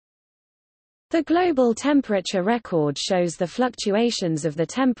The global temperature record shows the fluctuations of the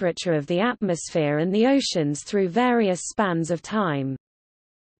temperature of the atmosphere and the oceans through various spans of time.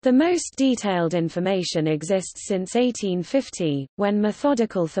 The most detailed information exists since 1850, when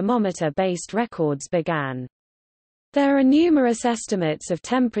methodical thermometer-based records began. There are numerous estimates of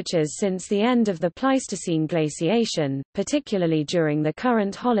temperatures since the end of the Pleistocene glaciation, particularly during the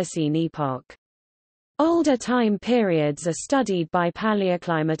current Holocene epoch. Older time periods are studied by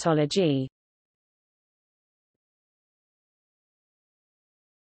paleoclimatology.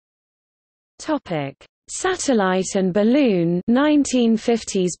 Topic: Satellite and balloon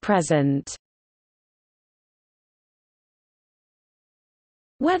 1950s present.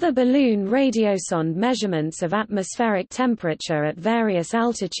 Weather balloon radiosonde measurements of atmospheric temperature at various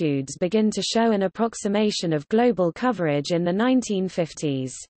altitudes begin to show an approximation of global coverage in the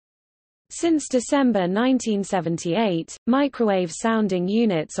 1950s. Since December 1978, microwave sounding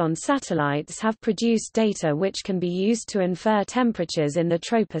units on satellites have produced data which can be used to infer temperatures in the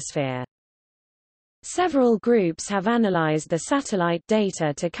troposphere. Several groups have analyzed the satellite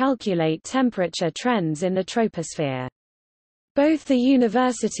data to calculate temperature trends in the troposphere. Both the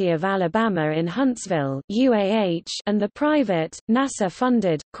University of Alabama in Huntsville (UAH) and the private,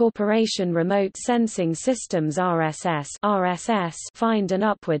 NASA-funded, Corporation Remote Sensing Systems (RSS) find an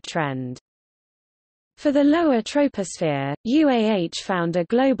upward trend. For the lower troposphere, UAH found a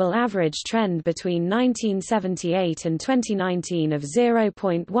global average trend between 1978 and 2019 of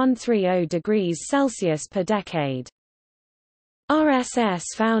 0.130 degrees Celsius per decade. RSS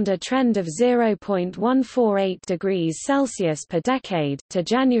found a trend of 0.148 degrees Celsius per decade. To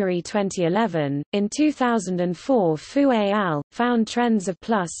January 2011, in 2004, Fu et al. Found trends of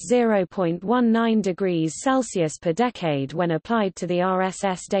plus 0.19 degrees Celsius per decade when applied to the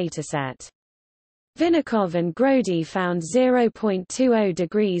RSS dataset. Vinnikov and Grody found 0.20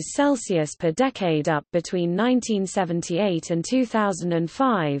 degrees Celsius per decade up between 1978 and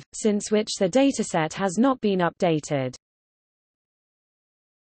 2005, since which the dataset has not been updated.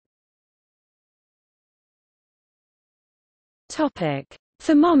 Topic: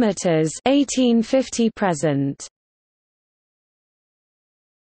 Thermometers 1850 present.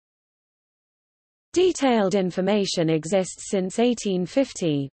 Detailed information exists since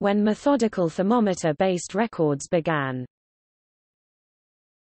 1850, when methodical thermometer-based records began.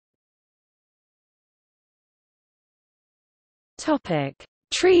 Topic: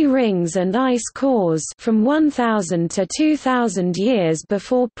 Tree rings and ice cores from 1000 to 2000 years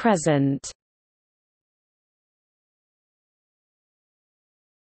before present.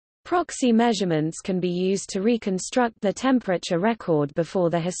 Proxy measurements can be used to reconstruct the temperature record before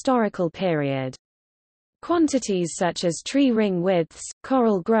the historical period. Quantities such as tree ring widths,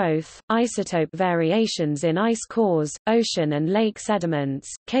 coral growth, isotope variations in ice cores, ocean and lake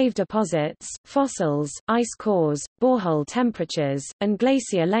sediments, cave deposits, fossils, ice cores, borehole temperatures, and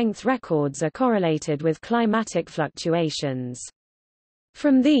glacier length records are correlated with climatic fluctuations.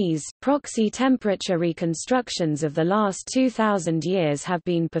 From these, proxy temperature reconstructions of the last 2,000 years have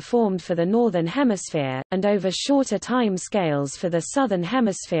been performed for the Northern Hemisphere, and over shorter time scales for the Southern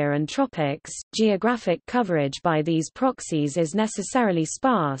Hemisphere and tropics. Geographic coverage by these proxies is necessarily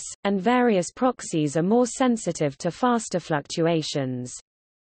sparse, and various proxies are more sensitive to faster fluctuations.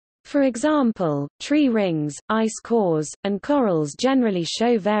 For example, tree rings, ice cores, and corals generally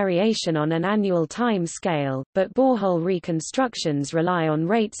show variation on an annual time scale, but borehole reconstructions rely on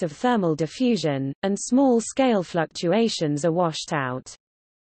rates of thermal diffusion, and small-scale fluctuations are washed out.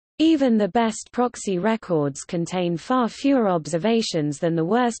 Even the best proxy records contain far fewer observations than the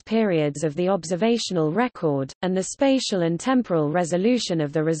worst periods of the observational record, and the spatial and temporal resolution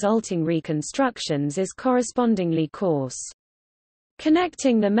of the resulting reconstructions is correspondingly coarse.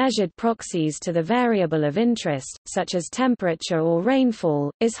 Connecting the measured proxies to the variable of interest, such as temperature or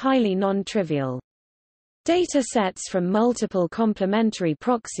rainfall, is highly non-trivial. Data sets from multiple complementary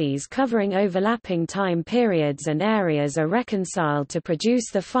proxies covering overlapping time periods and areas are reconciled to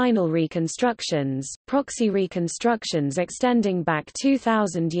produce the final reconstructions. Proxy reconstructions extending back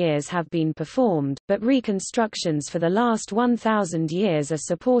 2,000 years have been performed, but reconstructions for the last 1,000 years are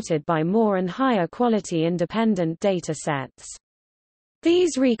supported by more and higher quality independent data sets.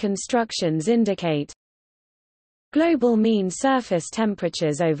 These reconstructions indicate global mean surface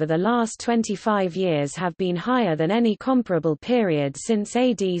temperatures over the last 25 years have been higher than any comparable period since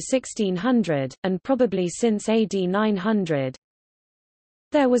AD 1600, and probably since AD 900.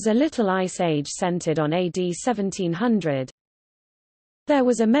 There was a little ice age centered on AD 1700. There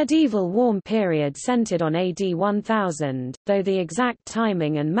was a medieval warm period centered on AD 1000, though the exact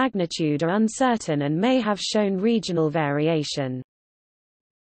timing and magnitude are uncertain and may have shown regional variation.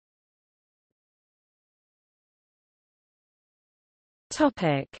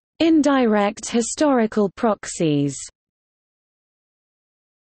 Indirect historical proxies.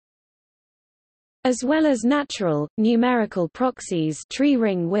 As well as natural, numerical proxies, tree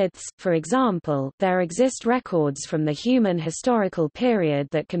ring widths, for example, there exist records from the human historical period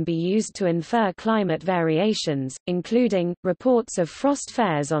that can be used to infer climate variations, including, reports of frost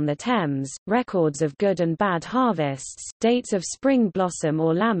fairs on the Thames, records of good and bad harvests, dates of spring blossom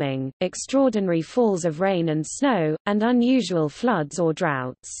or lambing, extraordinary falls of rain and snow, and unusual floods or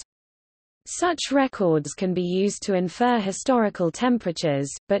droughts. Such records can be used to infer historical temperatures,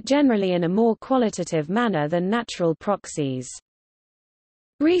 but generally in a more qualitative manner than natural proxies.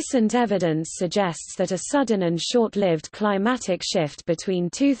 Recent evidence suggests that a sudden and short-lived climatic shift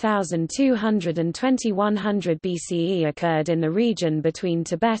between 2200 and 2100 BCE occurred in the region between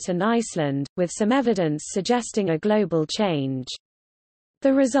Tibet and Iceland, with some evidence suggesting a global change.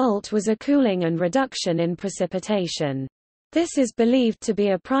 The result was a cooling and reduction in precipitation. This is believed to be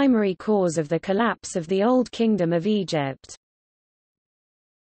a primary cause of the collapse of the Old Kingdom of Egypt.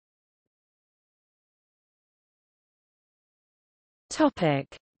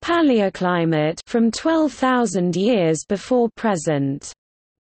 Topic: Paleoclimate from 12,000 years before present.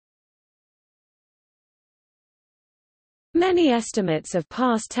 Many estimates of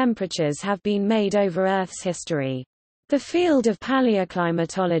past temperatures have been made over Earth's history. The field of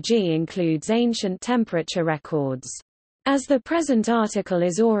paleoclimatology includes ancient temperature records. As the present article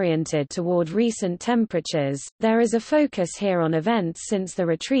is oriented toward recent temperatures, there is a focus here on events since the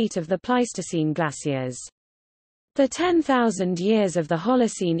retreat of the Pleistocene glaciers. The 10,000 years of the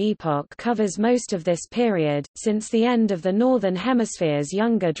Holocene epoch covers most of this period, since the end of the Northern Hemisphere's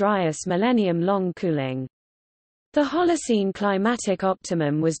Younger Dryas millennium-long cooling. The Holocene climatic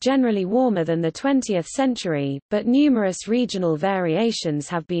optimum was generally warmer than the 20th century, but numerous regional variations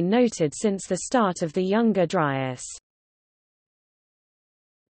have been noted since the start of the Younger Dryas.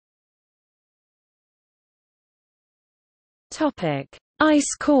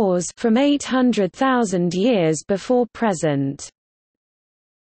 Ice cores from 800,000 years before present.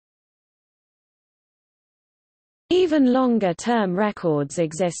 Even longer-term records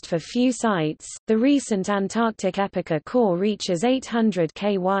exist for few sites. The recent Antarctic epochal core reaches 800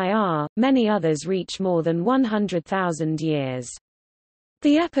 kyr, many others reach more than 100,000 years.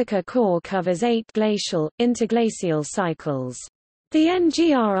 The epochal core covers 8 glacial, interglacial cycles. The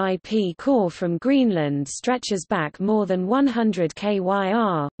NGRIP core from Greenland stretches back more than 100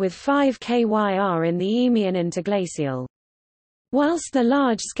 kyr, with 5 kyr in the Eemian interglacial. Whilst the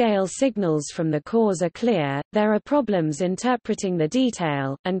large-scale signals from the cores are clear, there are problems interpreting the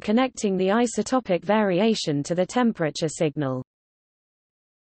detail, and connecting the isotopic variation to the temperature signal.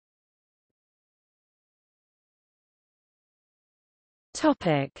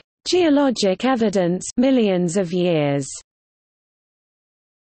 Geologic evidence millions of years.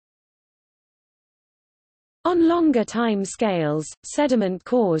 On longer time scales, sediment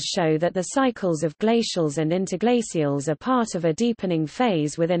cores show that the cycles of glacials and interglacials are part of a deepening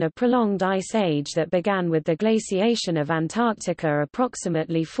phase within a prolonged ice age that began with the glaciation of Antarctica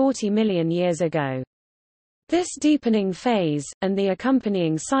approximately 40 million years ago. This deepening phase, and the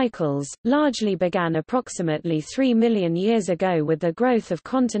accompanying cycles, largely began approximately 3 million years ago with the growth of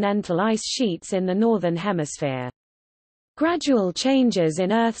continental ice sheets in the Northern Hemisphere. Gradual changes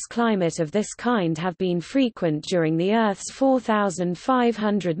in Earth's climate of this kind have been frequent during the Earth's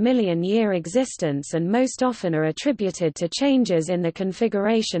 4,500 million-year existence and most often are attributed to changes in the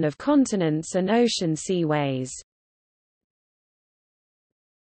configuration of continents and ocean seaways.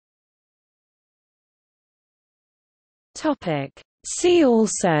 See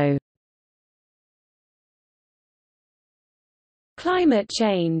also: Climate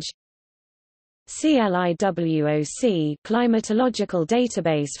change, CLIWOC climatological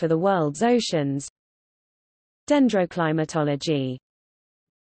database for the world's oceans, Dendroclimatology.